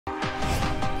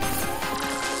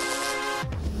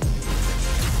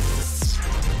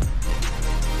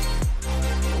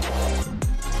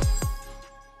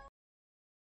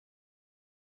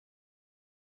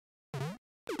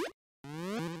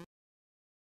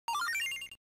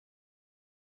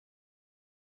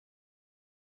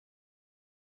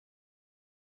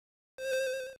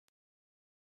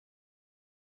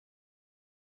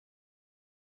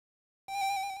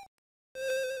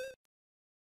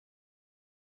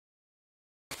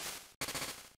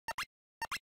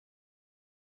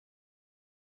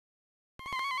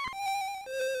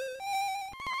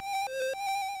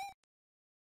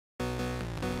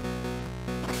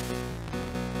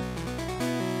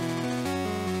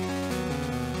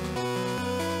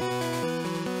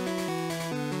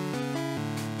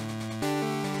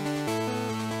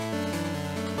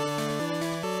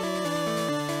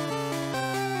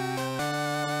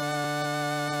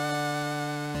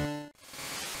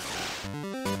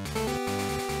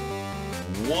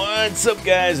What's up,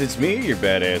 guys? It's me, your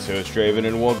badass host, Draven,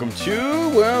 and welcome to,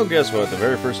 well, guess what? The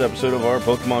very first episode of our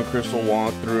Pokemon Crystal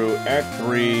walkthrough, Act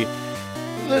 3,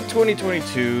 the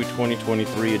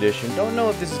 2022-2023 edition. Don't know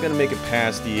if this is going to make it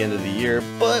past the end of the year,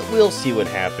 but we'll see what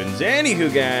happens.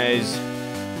 Anywho, guys,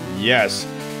 yes,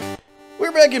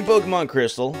 we're back in Pokemon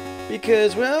Crystal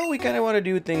because, well, we kind of want to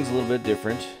do things a little bit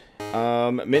different.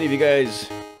 Many of you guys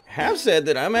have said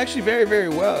that I'm actually very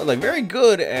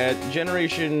good at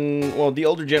the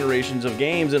older generations of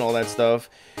games and all that stuff.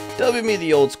 Dubbing me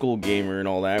the old school gamer and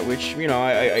all that, which,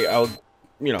 I'll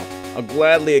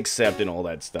gladly accept and all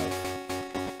that stuff.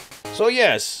 So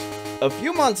yes, a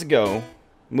few months ago,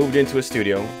 moved into a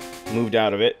studio, moved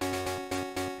out of it,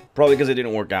 probably because it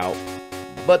didn't work out,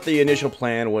 but the initial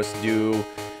plan was to do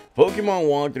Pokemon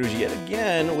walkthroughs yet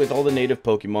again with all the native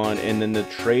Pokemon and then the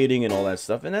trading and all that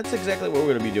stuff, and that's exactly what we're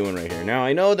going to be doing right here. Now,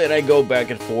 I know that I go back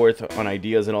and forth on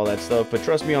ideas and all that stuff, but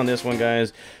trust me on this one,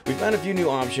 guys. We found a few new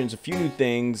options, a few new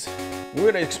things.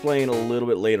 We're going to explain a little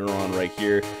bit later on right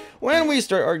here when we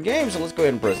start our game, so let's go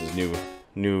ahead and press this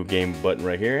new game button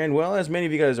right here. And, well, as many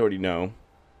of you guys already know,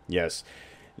 yes,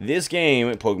 this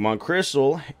game, Pokemon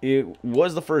Crystal, it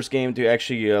was the first game to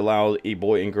actually allow a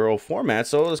boy and girl format,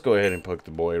 so let's go ahead and pick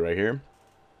the boy right here.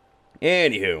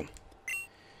 Anywho.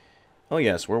 Oh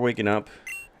yes, we're waking up,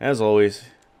 as always,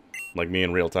 like me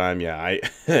in real time. Yeah,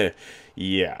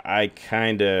 I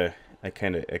kinda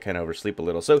oversleep a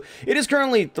little. So, it is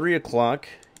currently 3 o'clock.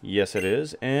 Yes, it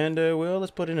is. And, well,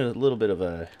 let's put in a little bit of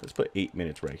let's put 8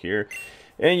 minutes right here.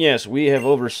 And yes, we have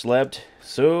overslept,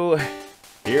 so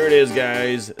here it is,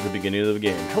 guys, the beginning of the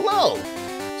game. Hello!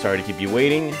 Sorry to keep you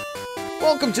waiting.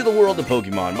 Welcome to the world of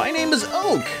Pokemon. My name is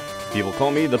Oak. People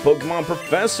call me the Pokemon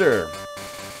Professor.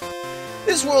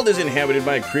 This world is inhabited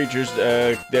by creatures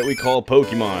that we call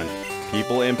Pokemon.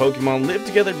 People and Pokemon live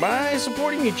together by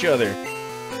supporting each other.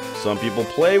 Some people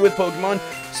play with Pokemon,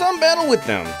 some battle with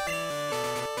them.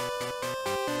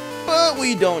 But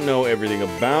we don't know everything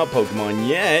about Pokemon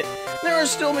yet. There are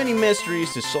still many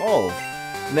mysteries to solve.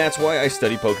 That's why I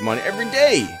study Pokemon every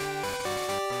day.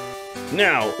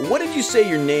 Now, what did you say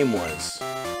your name was?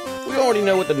 We already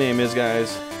know what the name is,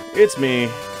 guys. It's me,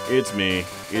 it's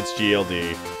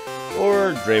GLD,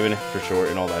 or Draven for short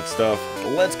and all that stuff.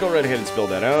 Let's go right ahead and spell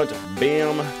that out.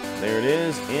 Bam, there it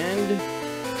is. And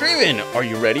Draven, are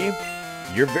you ready?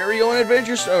 Your very own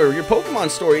adventure story, your Pokemon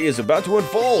story is about to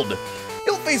unfold.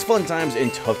 You'll face fun times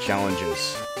and tough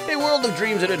challenges. A world of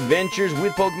dreams and adventures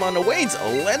with Pokemon awaits.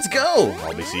 Let's go!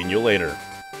 I'll be seeing you later.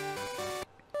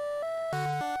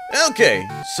 Okay,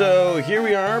 so here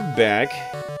we are back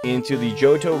into the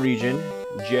Johto region,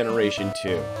 Generation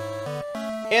 2.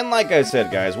 And like I said,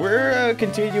 guys, we're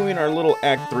continuing our little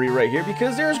Act 3 right here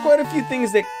because there's quite a few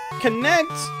things that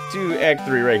connect to Act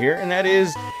 3 right here, and that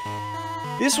is,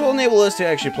 this will enable us to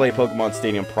actually play Pokemon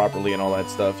Stadium properly and all that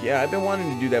stuff. Yeah, I've been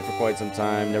wanting to do that for quite some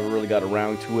time, never really got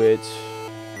around to it.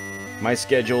 My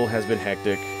schedule has been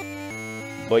hectic,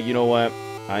 but you know what?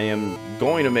 I am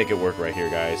going to make it work right here,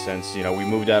 guys, since, we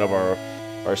moved out of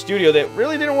our studio that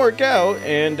really didn't work out,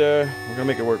 and we're going to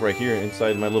make it work right here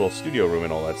inside my little studio room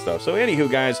and all that stuff. So anywho,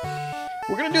 guys,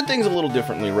 we're going to do things a little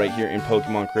differently right here in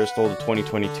Pokemon Crystal, the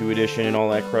 2022 edition and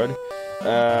all that crud.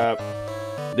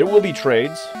 There will be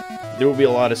trades. There will be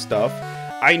a lot of stuff.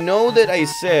 I know that I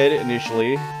said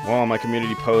initially, well, on my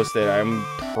community post, that I'm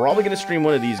probably going to stream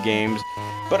one of these games.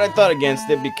 But I thought against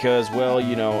it because, well,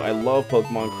 I love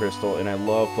Pokemon Crystal and I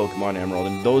love Pokemon Emerald.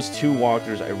 And those two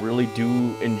walkthroughs, I really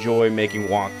do enjoy making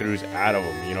walkthroughs out of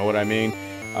them. You know what I mean?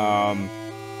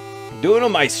 Doing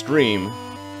on my stream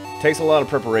takes a lot of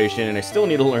preparation and I still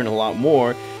need to learn a lot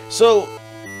more. So,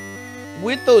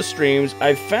 with those streams,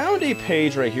 I found a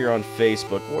page right here on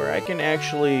Facebook where I can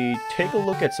actually take a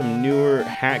look at some newer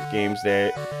hack games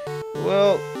that,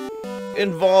 well,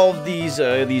 involve these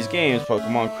games,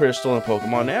 Pokemon Crystal and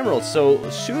Pokemon Emerald. So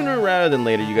sooner rather than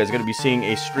later, you guys are gonna be seeing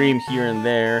a stream here and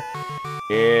there,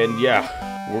 and yeah,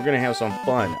 we're gonna have some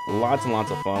fun, lots and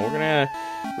lots of fun. We're gonna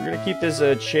keep this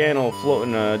channel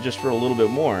floating just for a little bit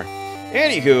more.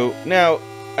 Anywho, now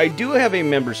I do have a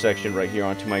member section right here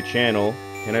onto my channel,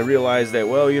 and I realized that,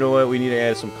 well, you know what, we need to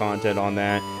add some content on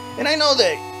that. And I know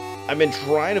that I've been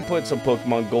trying to put some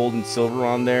Pokemon Gold and Silver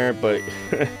on there, but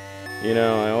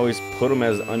I always put them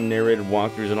as unnarrated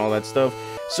walkthroughs and all that stuff.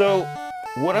 So,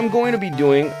 what I'm going to be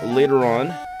doing later on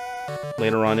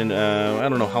in, I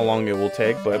don't know how long it will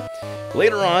take, but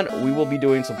later on, we will be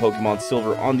doing some Pokemon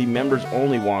Silver on the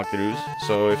members-only walkthroughs.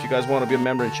 So, if you guys want to be a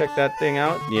member and check that thing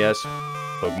out, yes,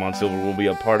 Pokemon Silver will be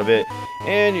a part of it.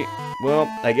 And, well,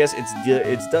 I guess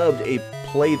it's dubbed a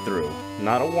playthrough,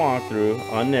 not a walkthrough,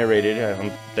 unnarrated.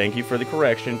 Thank you for the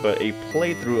correction, but a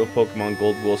playthrough of Pokemon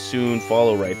Gold will soon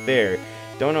follow right there.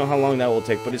 Don't know how long that will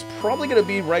take, but it's probably going to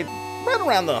be right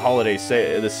around the holiday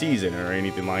the season or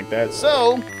anything like that.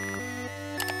 So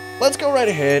let's go right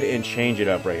ahead and change it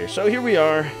up right here. So here we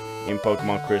are in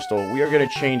Pokemon Crystal. We are going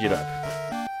to change it up.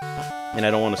 And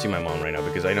I don't want to see my mom right now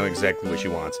because I know exactly what she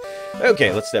wants.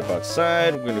 Okay, let's step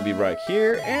outside. We're going to be right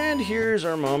here. And here's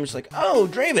our mom. She's like, oh,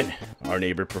 Draven, our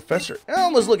neighbor Professor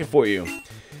Elm was looking for you.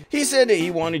 He said that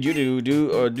he wanted you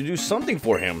to do something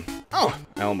for him. Oh,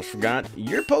 I almost forgot.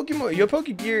 Your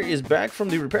Pokegear is back from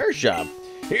the repair shop.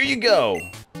 Here you go.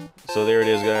 So there it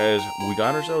is, guys. We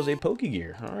got ourselves a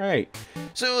Pokegear. All right.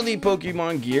 So the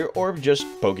Pokemon gear, or just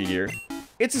Pokegear,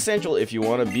 it's essential if you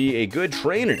want to be a good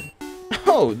trainer.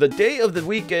 Oh, the day of the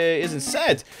week isn't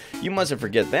set. You mustn't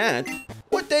forget that.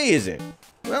 What day is it?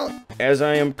 Well, as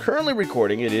I am currently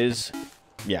recording, it's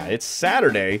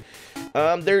Saturday.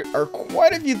 There are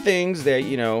quite a few things that,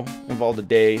 you know, involve the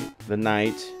day, the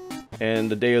night,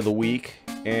 and the day of the week,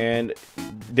 and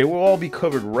they will all be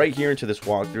covered right here into this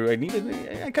walkthrough.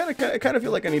 I kind of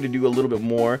feel like I need to do a little bit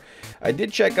more. I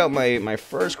did check out my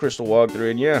first Crystal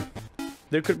walkthrough, and yeah,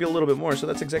 there could be a little bit more, so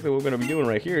that's exactly what we're going to be doing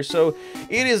right here. So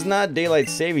it is not daylight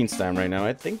savings time right now.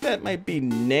 I think that might be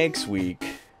next week.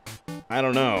 I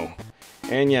don't know.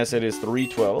 And yes, it is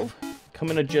 3:12.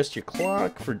 Come and adjust your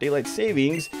clock for daylight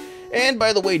savings. And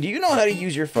by the way, do you know how to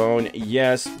use your phone?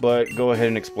 Yes, but go ahead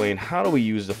and explain how do we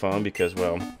use the phone, because,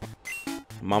 well,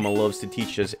 Mama loves to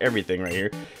teach us everything right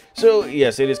here. So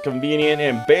yes, it is convenient,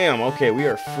 and bam, okay, we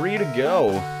are free to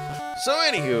go. So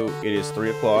anywho, it is 3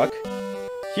 o'clock.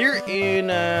 Here in,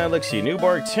 let's see, New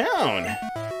Bark Town.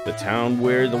 The town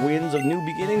where the winds of new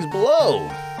beginnings blow.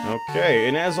 Okay,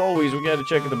 and as always, we gotta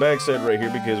check at the backside right here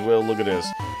because, well, look at this.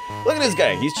 Look at this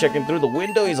guy. He's checking through the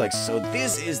window. He's like, so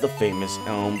this is the famous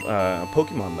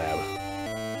Pokemon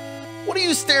lab. What are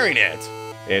you staring at?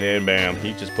 And then, bam,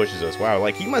 he just pushes us. Wow,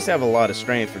 like, he must have a lot of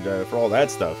strength for all that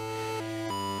stuff.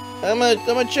 I'm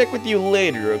gonna check with you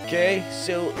later, okay?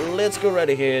 So let's go right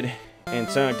ahead and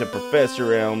talk to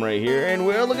Professor Elm right here. And,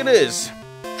 well, look at this.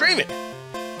 Draven,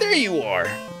 there you are.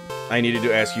 I needed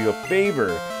to ask you a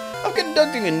favor. I'm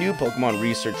conducting a new Pokemon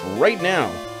research right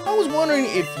now. I was wondering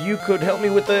if you could help me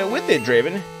with it,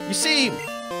 Draven. You see,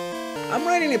 I'm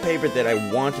writing a paper that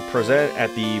I want to present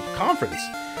at the conference,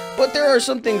 but there are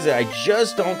some things that I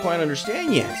just don't quite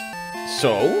understand yet.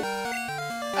 So,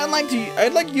 I'd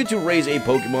like you to raise a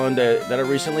Pokemon that I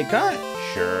recently caught.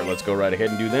 Sure, let's go right ahead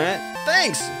and do that.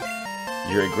 Thanks.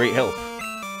 You're a great help.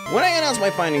 When I announce my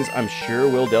findings, I'm sure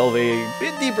we'll delve a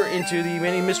bit deeper into the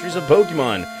many mysteries of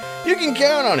Pokemon. You can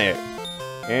count on it.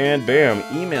 And bam,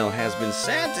 email has been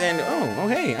sent, and oh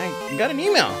hey, I got an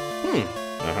email.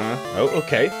 Oh,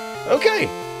 okay.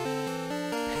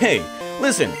 Hey,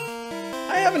 listen,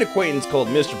 I have an acquaintance called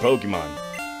Mr. Pokemon.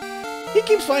 He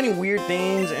keeps finding weird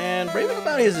things and raving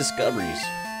about his discoveries.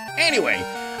 Anyway,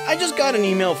 I just got an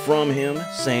email from him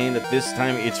saying that this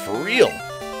time it's for real.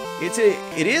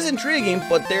 It is intriguing,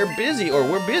 but they're busy, or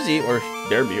we're busy, or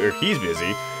he's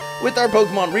busy with our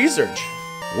Pokemon research.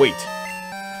 Wait,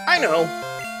 I know.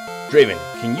 Draven,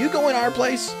 can you go in our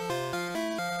place?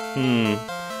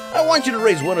 I want you to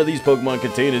raise one of these Pokemon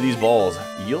contained in these balls.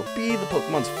 You'll be the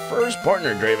Pokemon's first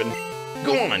partner, Draven.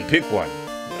 Go on, pick one.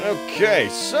 Okay,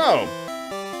 so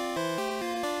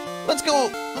let's go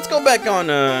back on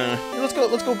let's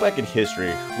go back in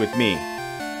history with me.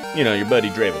 You know, your buddy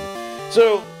Draven.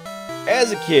 So,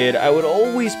 as a kid, I would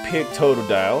always pick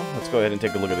Totodile. Let's go ahead and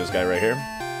take a look at this guy right here.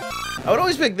 I would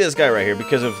always pick this guy right here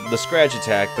because of the scratch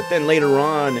attack, but then later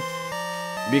on,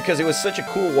 because it was such a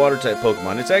cool water-type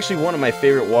Pokemon. It's actually one of my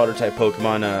favorite water-type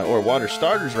Pokemon, or water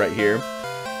starters right here.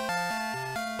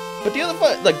 But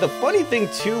the funny thing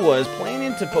too was, playing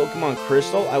into Pokemon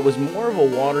Crystal, I was more of a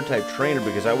water-type trainer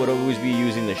because I would always be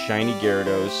using the shiny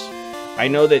Gyarados. I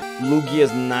know that Lugia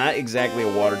is not exactly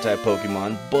a water-type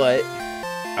Pokemon, but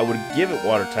I would give it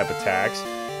water-type attacks.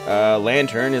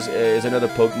 Lantern is another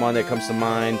Pokemon that comes to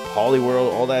mind.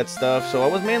 Poliwhirl, all that stuff. So I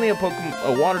was mainly a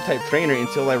water-type trainer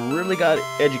until I really got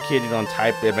educated on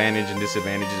type advantage and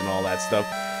disadvantages and all that stuff.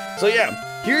 So yeah,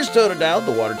 here's Totodile,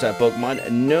 the water-type Pokemon.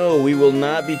 No, we will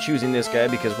not be choosing this guy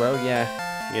because, well, yeah,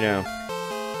 you know,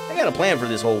 I got a plan for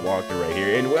this whole walkthrough right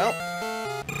here. And, well,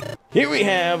 here we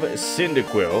have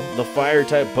Cyndaquil, the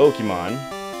fire-type Pokemon.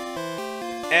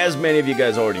 As many of you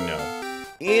guys already know,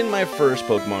 in my first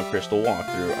Pokemon Crystal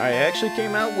walkthrough, I actually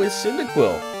came out with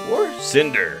Cyndaquil, or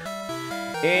Cinder.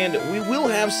 And we will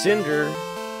have Cinder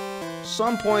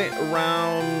some point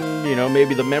around, you know,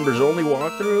 maybe the members only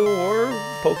walkthrough or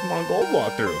Pokemon Gold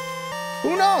walkthrough.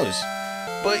 Who knows?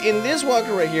 But in this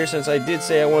walker right here, since I did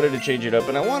say I wanted to change it up,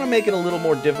 and I want to make it a little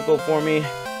more difficult for me,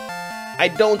 I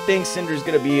don't think Cinder's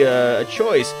going to be a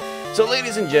choice. So,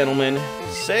 ladies and gentlemen,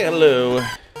 say hello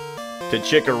to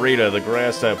Chikorita, the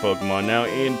grass-type Pokemon. Now,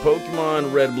 in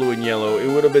Pokemon Red, Blue, and Yellow, it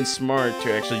would have been smart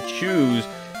to actually choose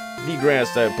the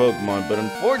grass-type Pokemon, but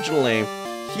unfortunately,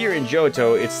 here in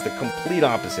Johto, it's the complete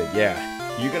opposite. Yeah,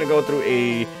 you're going to go through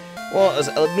a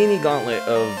mini gauntlet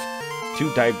of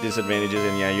 2-type disadvantages,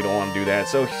 and yeah, you don't want to do that.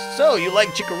 So you like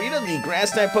Chikorita, the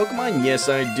grass-type Pokemon? Yes,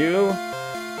 I do.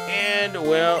 And,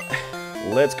 well,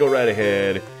 let's go right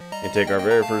ahead and take our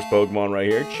very first Pokemon right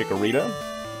here, Chikorita.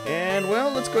 And,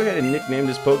 well, let's go ahead and nickname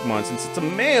this Pokemon. Since it's a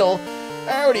male,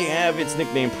 I already have its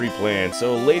nickname pre-planned.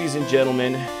 So, ladies and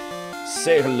gentlemen,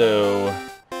 say hello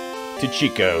to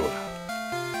Chico.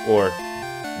 Or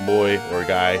boy or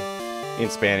guy in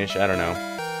Spanish, I don't know.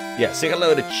 Yeah, say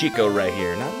hello to Chico right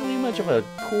here. Not really much of a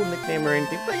cool nickname or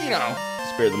anything, but, you know,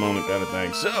 spare the moment kind of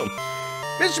thing. So,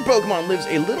 Mr. Pokemon lives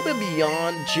a little bit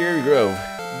beyond Cherry Grove,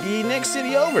 the next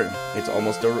city over. It's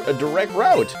almost a direct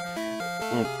route.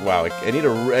 Wow,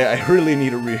 I really need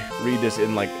to read this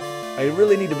in, like, I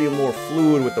really need to be more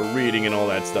fluid with the reading and all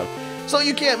that stuff. So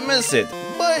you can't miss it.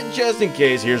 But just in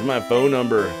case, here's my phone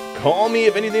number. Call me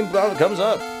if anything comes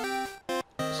up.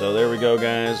 So there we go,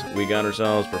 guys. We got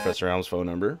ourselves Professor Elm's phone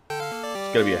number.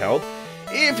 It's gonna be a help.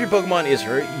 If your Pokemon is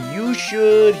hurt, you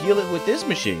should heal it with this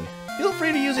machine. Feel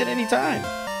free to use it anytime.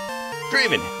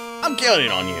 Draven, I'm counting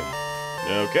on you.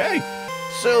 Okay.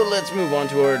 So let's move on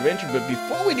to our adventure, but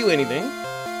before we do anything,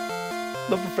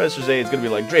 the Professor's aide is going to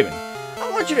be like, Draven, I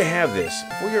want you to have this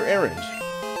for your errand.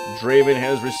 Draven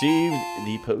has received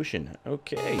the potion.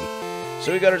 Okay.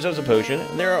 So we got ourselves a potion.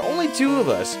 There are only 2 of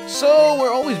us, so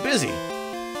we're always busy.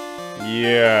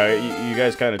 Yeah, you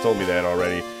guys kind of told me that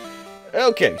already.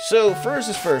 Okay, so first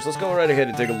is first. Let's go right ahead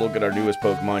and take a look at our newest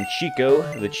Pokemon, Chico,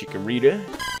 the Chikorita.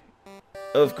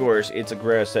 Of course, it's a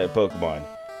grass-type Pokemon.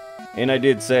 And I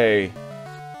did say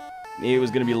it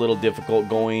was going to be a little difficult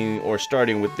going or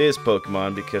starting with this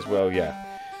Pokemon because, well, yeah,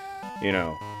 you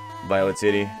know, Violet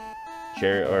City,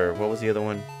 Cherry, or what was the other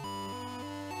one?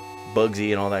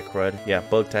 Bugsy and all that crud. Yeah,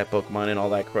 Bug-type Pokemon and all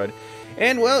that crud.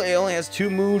 And, well, it only has 2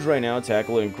 moves right now,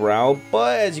 Tackle and Growl,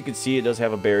 but as you can see, it does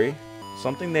have a berry.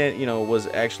 Something that, you know, was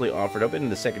actually offered up in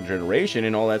the 2nd generation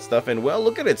and all that stuff. And, well,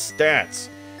 look at its stats.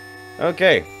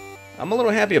 Okay, I'm a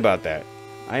little happy about that.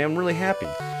 I am really happy.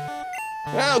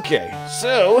 Okay,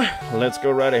 so let's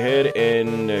go right ahead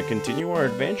and continue our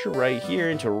adventure right here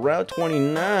into Route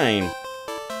 29.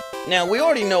 Now, we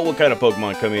already know what kind of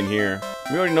Pokemon come in here.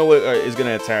 We already know what is going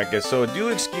to attack us, so do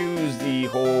excuse the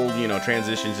whole, you know,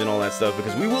 transitions and all that stuff,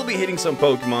 because we will be hitting some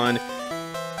Pokemon.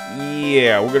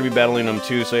 Yeah, we're going to be battling them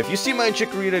too, so if you see my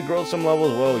Chikorita grow some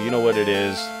levels, well, you know what it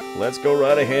is. Let's go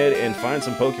right ahead and find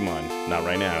some Pokemon. Not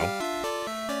right now.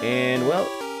 And, well,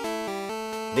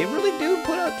 they really do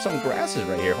put up some grasses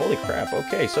right here. Holy crap.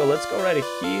 Okay, so let's go right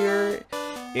here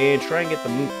and try and get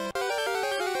them.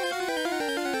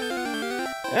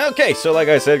 Okay, so like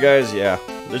I said, guys, yeah,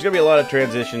 there's going to be a lot of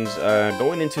transitions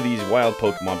going into these wild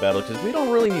Pokemon battles because we don't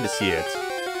really need to see it.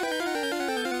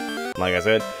 Like I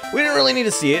said, we didn't really need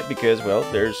to see it because, well,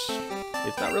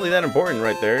 it's not really that important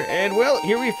right there. And, well,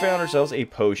 here we found ourselves a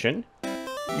potion.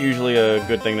 Usually a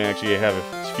good thing to actually have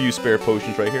a few spare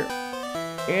potions right here.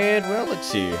 And, well, let's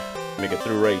see. Make it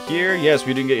through right here. Yes,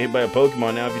 we didn't get hit by a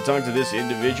Pokemon. Now, if you talk to this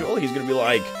individual, he's going to be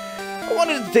like, I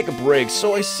wanted to take a break,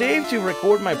 so I saved to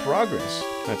record my progress.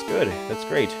 That's good. That's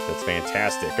great. That's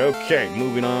fantastic. Okay,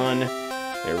 moving on.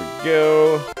 There we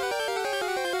go.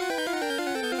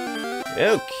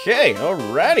 Okay,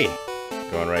 alrighty.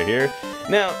 Going right here.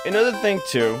 Now, another thing,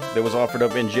 too, that was offered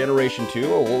up in Generation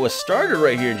 2, or what was started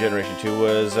right here in Generation 2,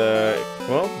 was,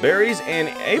 well, berries and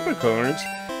apricorns.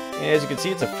 As you can see,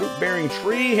 it's a fruit-bearing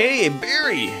tree. Hey, a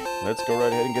berry! Let's go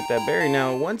right ahead and get that berry.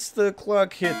 Now, once the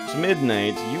clock hits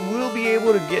midnight, you will be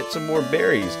able to get some more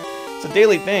berries. It's a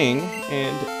daily thing,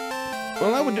 and,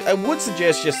 well, I would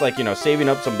suggest just, like, you know, saving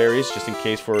up some berries just in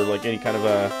case for, like, any kind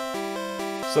of,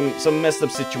 some messed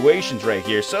up situations right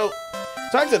here. So,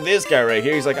 talk to this guy right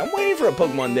here. He's like, I'm waiting for a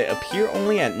Pokemon that appear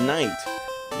only at night.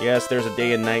 Yes, there's a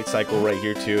day and night cycle right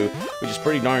here too, which is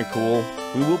pretty darn cool.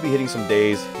 We will be hitting some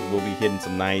days, we will be hitting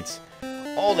some nights,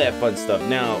 all that fun stuff.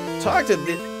 Now, talk to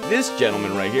this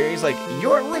gentleman right here. He's like,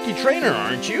 you're a rookie trainer,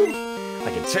 aren't you?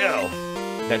 I can tell.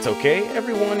 That's okay,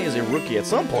 everyone is a rookie at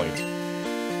some point.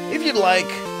 If you'd like,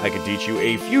 I could teach you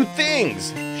a few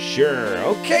things. Sure,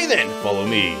 okay then, follow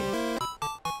me.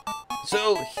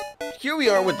 So, here we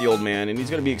are with the old man, and he's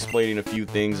going to be explaining a few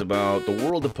things about the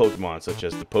world of Pokemon, such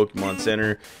as the Pokemon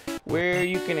Center, where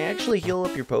you can actually heal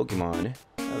up your Pokemon.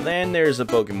 Then there's the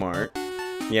Pokemart,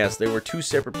 Yes, there were 2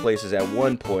 separate places at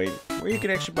one point where you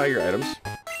can actually buy your items,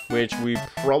 which we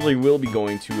probably will be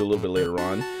going to a little bit later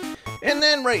on. And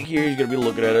then right here, he's gonna be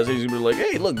looking at us. And he's gonna be like,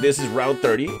 "Hey, look, this is Route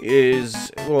 30.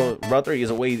 Route 30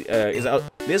 is out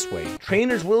this way.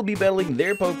 Trainers will be battling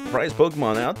their prize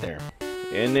Pokemon out there."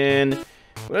 And then,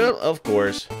 well, of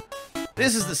course,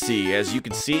 this is the sea. As you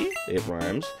can see, it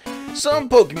rhymes. Some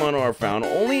Pokemon are found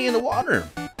only in the water.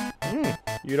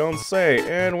 You don't say.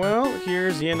 And well,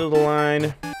 here's the end of the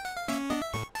line.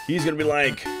 He's gonna be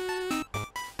like,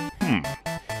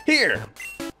 "Here,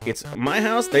 it's my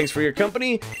house. Thanks for your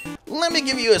company. Let me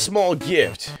give you a small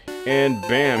gift." And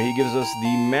bam, he gives us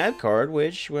the map card,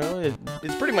 which, well,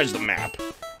 it's pretty much the map.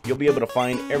 You'll be able to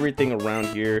find everything around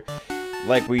here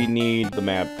like we need the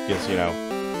map, because, you know,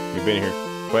 we've been here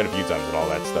quite a few times and all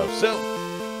that stuff. So,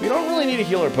 we don't really need to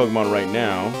heal our Pokemon right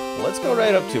now. Let's go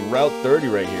right up to Route 30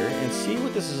 right here and see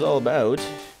what this is all about.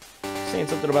 Saying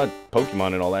something about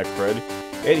Pokemon and all that crud.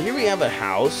 And here we have a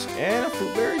house and a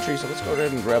fruit berry tree, so let's go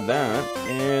ahead and grab that.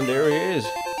 And there it is.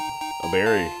 A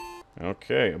berry.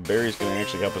 Okay, a berry's going to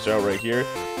actually help us out right here.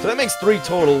 So that makes 3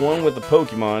 total, 1 with the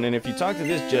Pokemon. And if you talk to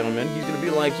this gentleman, he's going to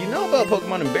be like, "You know about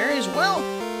Pokemon and berries? Well,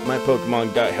 my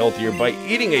Pokemon got healthier by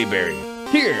eating a berry.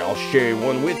 Here, I'll share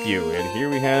one with you." And here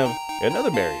we have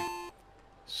another berry.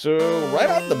 So right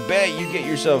off the bat, you get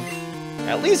yourself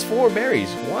at least 4 berries,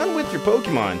 1 with your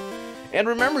Pokemon. And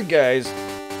remember, guys,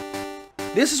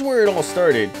 this is where it all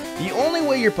started. The only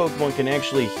way your Pokemon can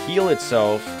actually heal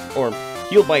itself, or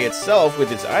heal by itself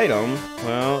with its item,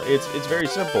 well, it's very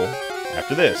simple.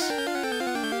 After this.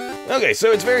 Okay,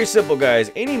 so it's very simple,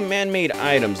 guys. Any man-made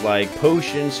items like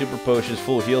potions, super potions,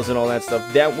 full heals, and all that stuff,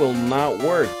 that will not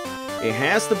work. It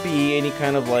has to be any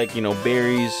kind of, like, you know,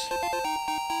 berries,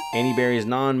 any berries,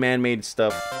 non-man-made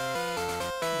stuff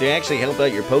to actually help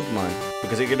out your Pokemon,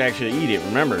 because it can actually eat it.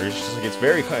 Remember, it's just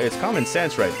like, it's common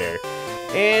sense right there.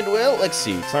 And well, let's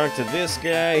see. Talk to this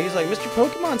guy. He's like, "Mr.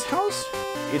 Pokemon's house?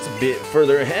 It's a bit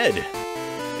further ahead.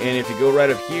 And if you go right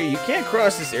up here, you can't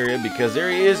cross this area because there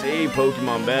is a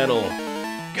Pokemon battle.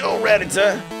 Go,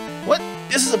 Rattata!" "What?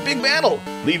 This is a big battle.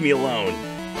 Leave me alone."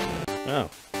 Oh.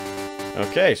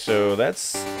 Okay, so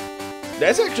that's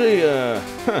actually,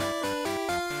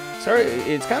 Sorry,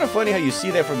 it's kind of funny how you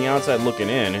see that from the outside looking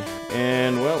in.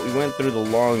 And, well, we went through the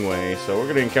long way, so we're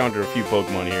going to encounter a few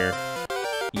Pokemon here.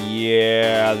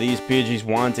 Yeah, these Pidgeys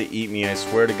want to eat me, I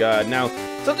swear to God. Now,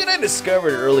 something I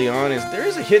discovered early on is there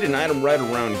is a hidden item right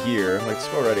around here. Let's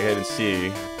go right ahead and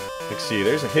see. Let's see,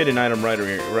 there's a hidden item right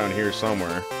around here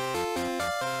somewhere.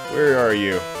 Where are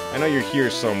you? I know you're here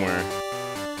somewhere.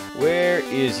 Where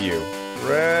is you?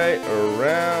 Right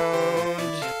around.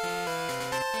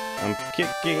 I'm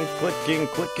kicking,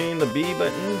 clicking the B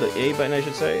button, the A button I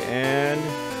should say, and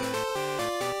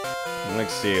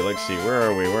let's see, where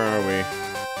are we?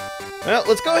 Well,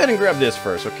 let's go ahead and grab this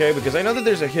first, okay? Because I know that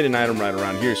there's a hidden item right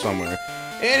around here somewhere.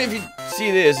 And if you see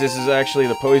this is actually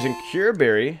the Poison Cure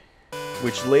Berry,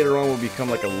 which later on will become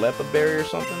like a Lepa Berry or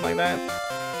something like that.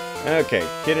 Okay,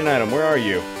 hidden item, where are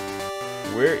you?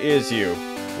 Where is you?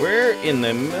 Where in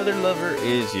the mother lover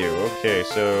is you? Okay,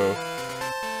 so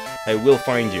I will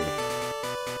find you.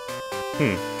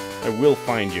 I will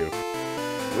find you.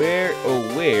 Where, oh,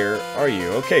 where are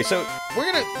you? Okay, so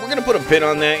we're gonna put a pin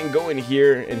on that and go in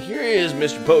here, and here is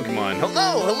Mr. Pokemon.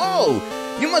 Hello!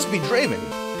 You must be Draven.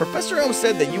 Professor Elm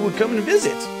said that you would come and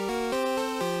visit.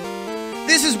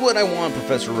 This is what I want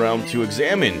Professor Elm to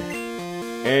examine.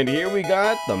 And here we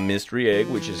got the mystery egg,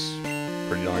 which is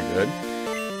pretty darn good.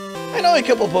 I know a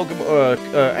couple who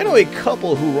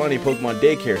run a Pokemon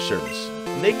daycare service.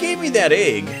 They gave me that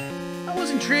egg. I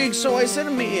was intrigued, so I sent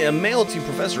a mail to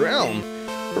Professor Elm.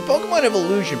 For Pokemon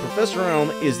evolution, Professor Elm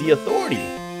is the authority.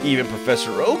 Even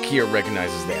Professor Oak here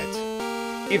recognizes that.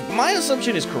 If my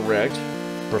assumption is correct,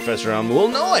 Professor Elm will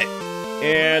know it.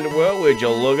 And, well, would you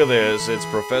look at this? It's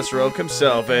Professor Oak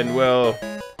himself, and, well,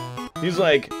 he's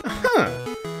like,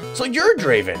 so you're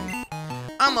Draven.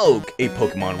 I'm Oak, a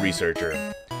Pokemon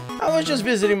researcher. I was just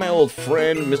visiting my old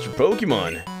friend, Mr.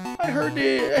 Pokemon. I heard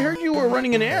you were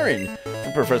running an errand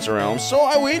for Professor Elm, so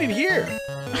I waited here.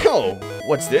 Oh,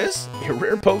 what's this? A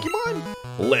rare Pokemon?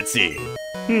 Let's see.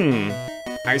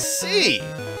 I see.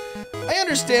 I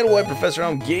understand why Professor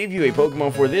Elm gave you a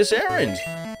Pokemon for this errand.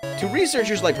 To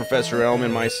researchers like Professor Elm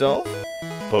and myself,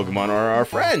 Pokemon are our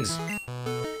friends.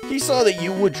 He saw that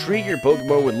you would treat your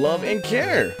Pokemon with love and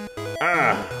care.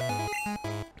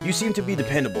 You seem to be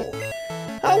dependable.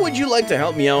 How would you like to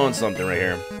help me out on something right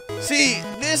here? See,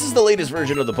 this is the latest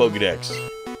version of the Pokédex.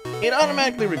 It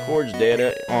automatically records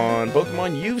data on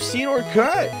Pokemon you've seen or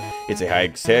caught. It's a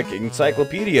high-tech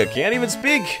encyclopedia. Can't even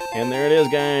speak. And there it is,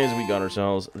 guys. We got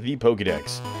ourselves the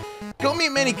Pokédex. Go meet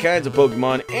many kinds of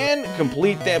Pokemon and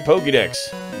complete that Pokédex.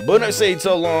 But I say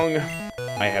so long,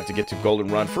 I have to get to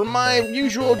Goldenrod for my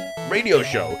usual radio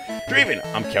show. Draven,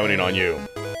 I'm counting on you.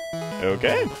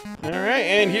 Okay. All right.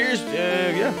 And here's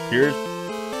here's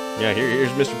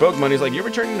Mr. Pokemon. He's like, you're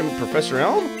returning to Professor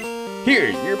Elm? Here,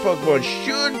 your Pokemon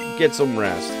should get some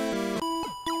rest.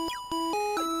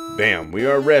 Bam, we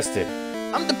are rested.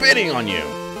 I'm depending on you.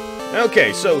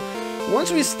 Okay, so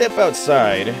once we step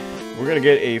outside, we're gonna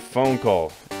get a phone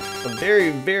call. A very,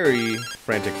 very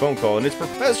frantic phone call, and it's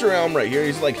Professor Elm right here.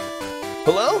 He's like,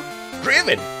 hello?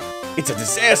 Draven, it's a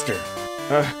disaster.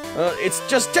 It's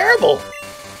just terrible.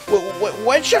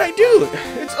 What should I do?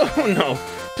 Oh no.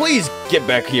 Please get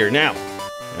back here now.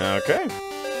 Okay.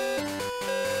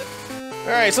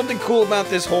 Alright, something cool about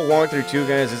this whole walkthrough too,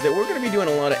 guys, is that we're going to be doing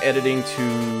a lot of editing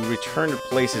to return to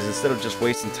places instead of just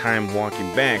wasting time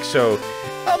walking back. So,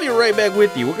 I'll be right back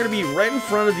with you. We're going to be right in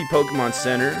front of the Pokemon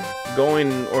Center,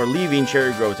 going or leaving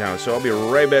Cherry Grove Town. So, I'll be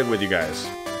right back with you guys.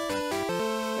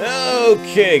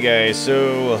 Okay, guys,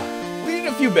 so we did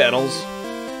a few battles.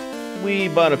 We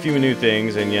bought a few new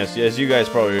things, and yes, as you guys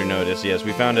probably noticed, yes,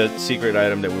 we found a secret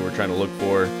item that we were trying to look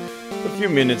for a few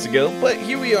minutes ago, but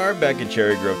here we are back in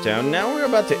Cherry Grove Town. Now we're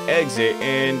about to exit,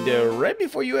 and right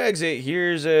before you exit,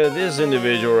 here's this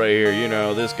individual right here, you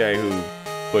know, this guy who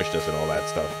pushed us and all that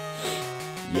stuff.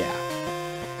 Yeah.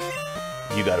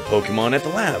 You got a Pokemon at the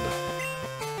lab.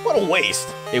 What a waste.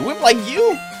 A whip like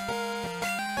you?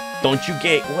 Don't you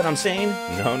get what I'm saying?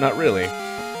 No, not really.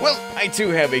 Well, I too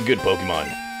have a good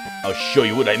Pokemon. I'll show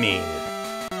you what I mean.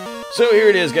 So here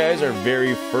it is, guys, our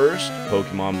very first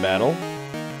Pokemon battle.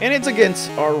 And it's against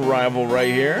our rival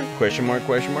right here. Question mark,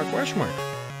 question mark, question mark.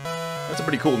 That's a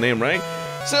pretty cool name, right?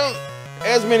 So,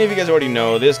 as many of you guys already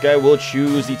know, this guy will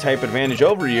choose the type advantage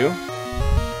over you.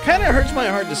 Kinda hurts my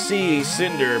heart to see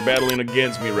Cinder battling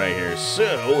against me right here.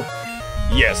 So,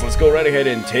 yes, let's go right ahead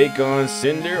and take on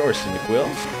Cinder or Cyndaquil.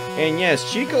 And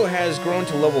yes, Chico has grown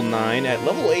to level 9. At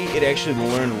level 8, it actually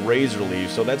learned Razor Leaf,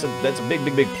 so that's a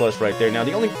big plus right there. Now,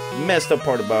 the only messed up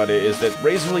part about it is that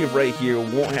Razor Leaf right here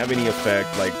won't have any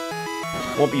effect, like,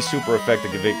 won't be super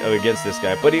effective against this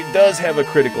guy. But it does have a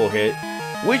critical hit,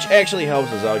 which actually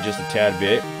helps us out just a tad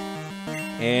bit.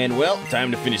 And, well,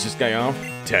 time to finish this guy off.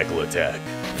 Tackle attack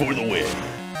for the win.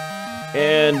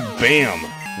 And bam!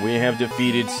 We have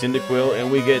defeated Cyndaquil, and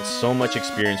we get so much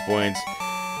experience points.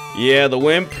 Yeah, the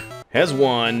wimp has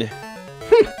won.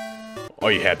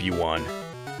 Are you happy you won?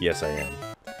 Yes, I am. ...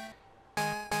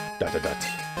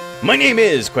 My name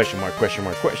is ... question mark, question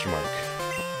mark, question mark.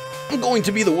 I'm going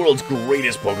to be the world's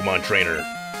greatest Pokemon trainer.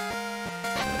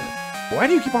 Why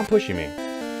do you keep on pushing me?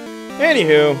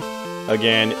 Anywho,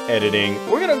 again, editing.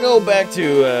 We're gonna go back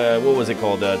to, what was it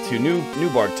called? To New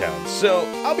Bark Town. So,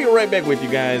 I'll be right back with you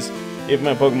guys. If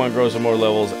my Pokemon grows some more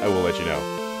levels, I will let you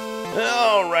know.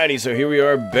 Alrighty, so here we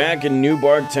are back in New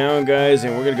Bark Town, guys,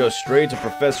 and we're gonna go straight to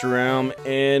Professor Elm,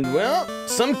 and, well,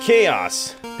 some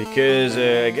chaos, because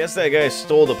I guess that guy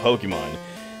stole the Pokemon.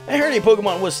 I heard a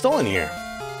Pokemon was stolen here.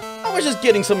 I was just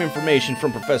getting some information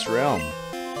from Professor Elm.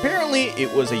 Apparently,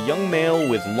 it was a young male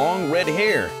with long red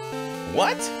hair.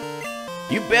 What?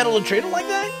 You battled a trainer like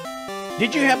that?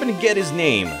 Did you happen to get his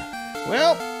name?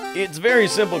 Well, it's very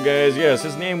simple, guys. Yes,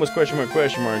 his name was question mark,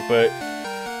 but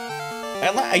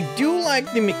I do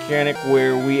like the mechanic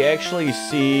where we actually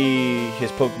see his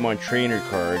Pokemon trainer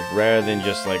card rather than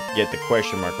just like get the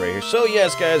question mark right here. So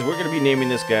yes, guys, we're going to be naming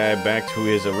this guy back to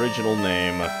his original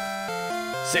name.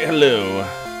 Say hello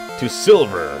to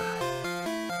Silver.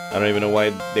 I don't even know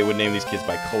why they would name these kids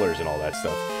by colors and all that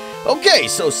stuff. Okay,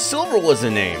 so Silver was the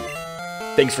name.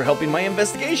 Thanks for helping my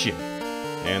investigation.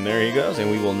 And there he goes, and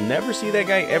we will never see that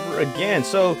guy ever again.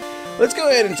 So let's go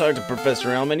ahead and talk to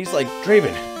Professor Elm, and he's like,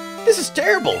 Draven, this is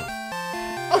terrible.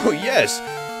 Oh, yes.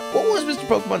 What was Mr.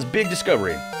 Pokemon's big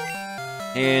discovery?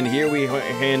 And here we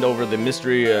hand over the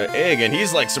mystery egg, and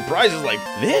he's like surprised. He's like,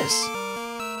 this?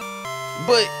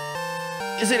 But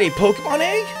is it a Pokemon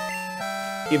egg?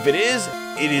 If it is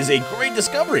a great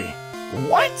discovery.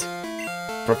 What?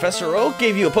 Professor Oak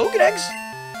gave you a Pokedex?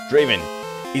 Draven,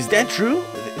 is that true?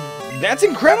 That's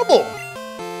incredible.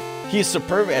 He is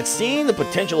superb at seeing the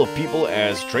potential of people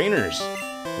as trainers.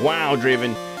 Wow,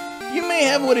 Draven. You may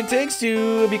have what it takes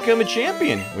to become a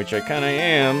champion, which I kinda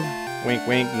am. Wink,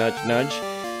 wink, nudge, nudge.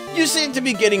 You seem to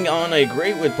be getting on a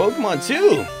great with Pokemon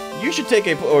too. You should take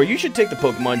the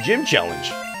Pokemon Gym Challenge.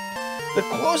 The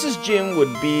closest gym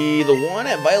would be the one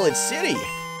at Violet City.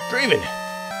 Draven,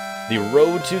 the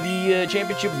road to the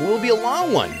championship will be a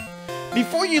long one.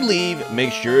 Before you leave,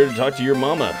 make sure to talk to your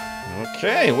mama.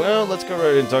 Okay, well, let's go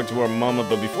right and talk to our mama,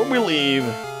 but before we leave,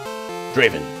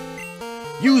 Draven,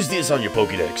 use this on your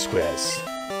Pokédex quest.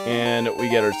 And we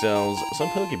get ourselves some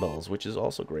Pokeballs, which is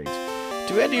also great.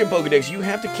 To add to your Pokédex, you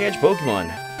have to catch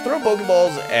Pokemon. Throw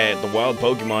Pokeballs at the wild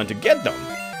Pokemon to get them.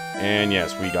 And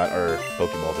yes, we got our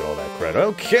Pokeballs and all that crud.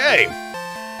 Okay,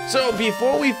 so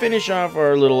before we finish off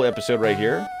our little episode right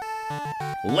here,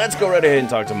 let's go right ahead and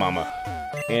talk to Mama.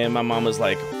 And my mama's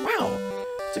like, wow,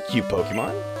 it's a cute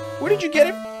Pokemon. Where did you get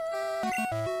it?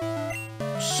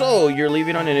 So, you're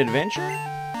leaving on an adventure?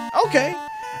 Okay,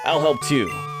 I'll help too.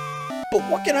 But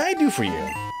what can I do for you?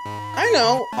 I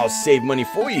know, I'll save money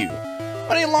for you.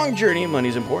 On a long journey,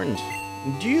 money's important.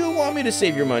 Do you want me to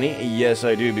save your money? Yes,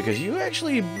 I do, because you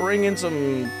actually bring in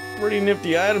some pretty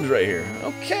nifty items right here.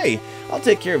 Okay, I'll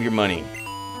take care of your money.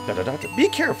 Be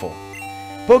careful.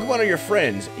 Pokemon are your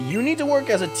friends. You need to work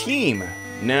as a team.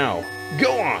 Now,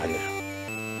 go on.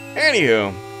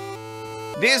 Anywho,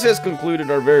 this has concluded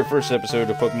our very first episode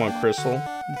of Pokemon Crystal,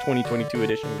 2022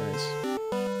 edition, guys.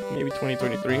 Maybe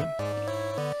 2023.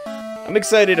 I'm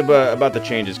excited about the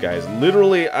changes, guys.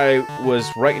 Literally, I was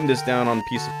writing this down on a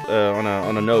piece of,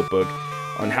 on a notebook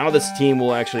on how this team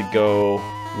will actually go.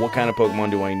 What kind of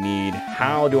Pokemon do I need?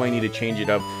 How do I need to change it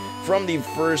up from the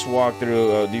first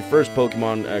walkthrough, the first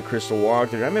Pokemon Crystal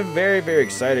walkthrough? I'm very, very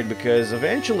excited because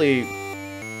eventually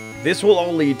this will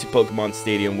all lead to Pokemon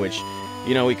Stadium, which,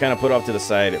 you know, we kind of put off to the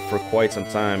side for quite some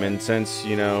time. And since,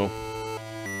 you know,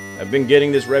 I've been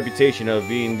getting this reputation of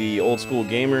being the old school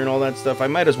gamer and all that stuff, I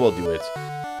might as well do it.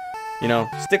 You know,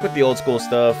 stick with the old school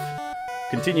stuff,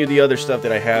 continue the other stuff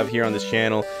that I have here on this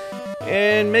channel,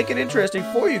 and make it interesting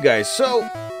for you guys. So,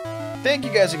 thank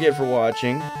you guys again for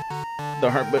watching.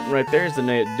 The heart button right there is the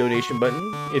donation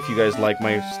button, if you guys like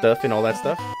my stuff and all that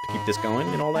stuff, to keep this going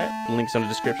and all that. Links in the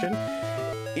description.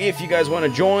 If you guys want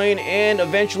to join and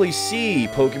eventually see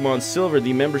Pokemon Silver,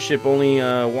 the membership-only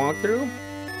walkthrough,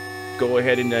 go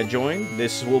ahead and join.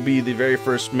 This will be the very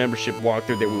first membership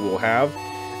walkthrough that we will have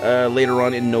later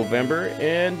on in November.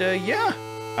 And yeah,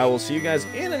 I will see you guys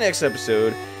in the next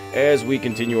episode as we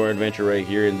continue our adventure right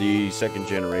here in the second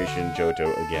generation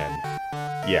Johto again.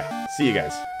 Yeah, see you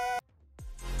guys.